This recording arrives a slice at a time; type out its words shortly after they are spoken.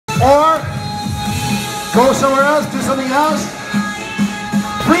Go somewhere else, do something else.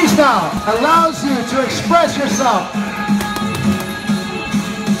 Freestyle allows you to express yourself.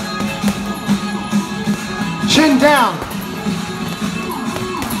 Chin down.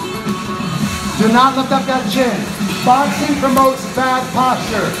 Do not lift up that chin. Boxing promotes bad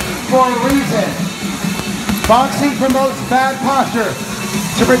posture for a reason. Boxing promotes bad posture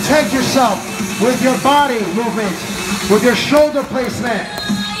to protect yourself with your body movement, with your shoulder placement,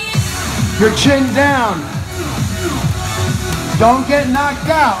 your chin down. Don't get knocked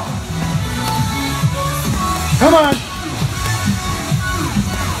out. Come on.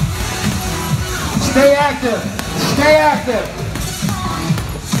 Stay active. Stay active.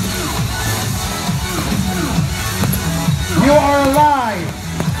 You are alive.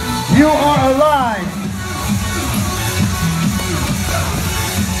 You are alive.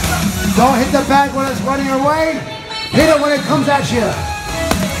 Don't hit the bag when it's running away. Hit it when it comes at you.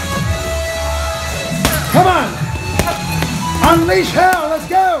 Come on. Unleash hell. Let's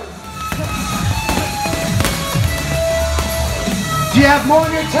go. Do you have more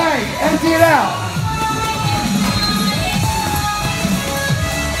in your tank? Empty it out.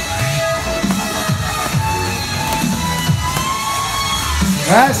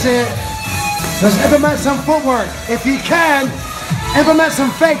 That's it. Let's implement some footwork. If you can, implement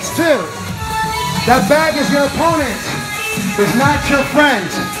some fakes too. That bag is your opponent. It's not your friend.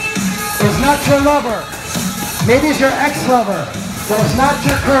 It's not your lover. Maybe it's your ex-lover, but it's not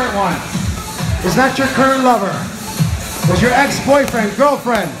your current one. It's not your current lover. It's your ex-boyfriend,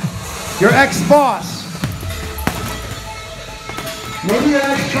 girlfriend, your ex-boss. Maybe your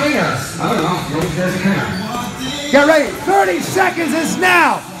ex-trainer. I don't know. Maybe there's a trainer. Get ready. 30 seconds is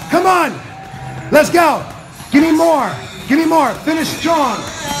now. Come on. Let's go. Give me more. Give me more. Finish strong.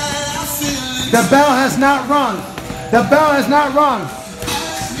 The bell has not rung. The bell has not rung.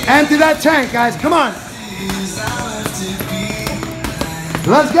 Empty that tank, guys. Come on.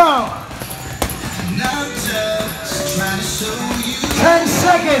 Let's go. 10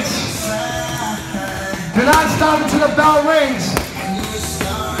 seconds. Do not stop until the bell rings.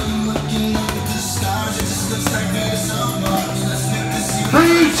 3,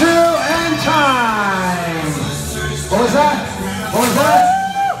 2, and time. What was that? What was that?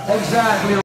 Exactly.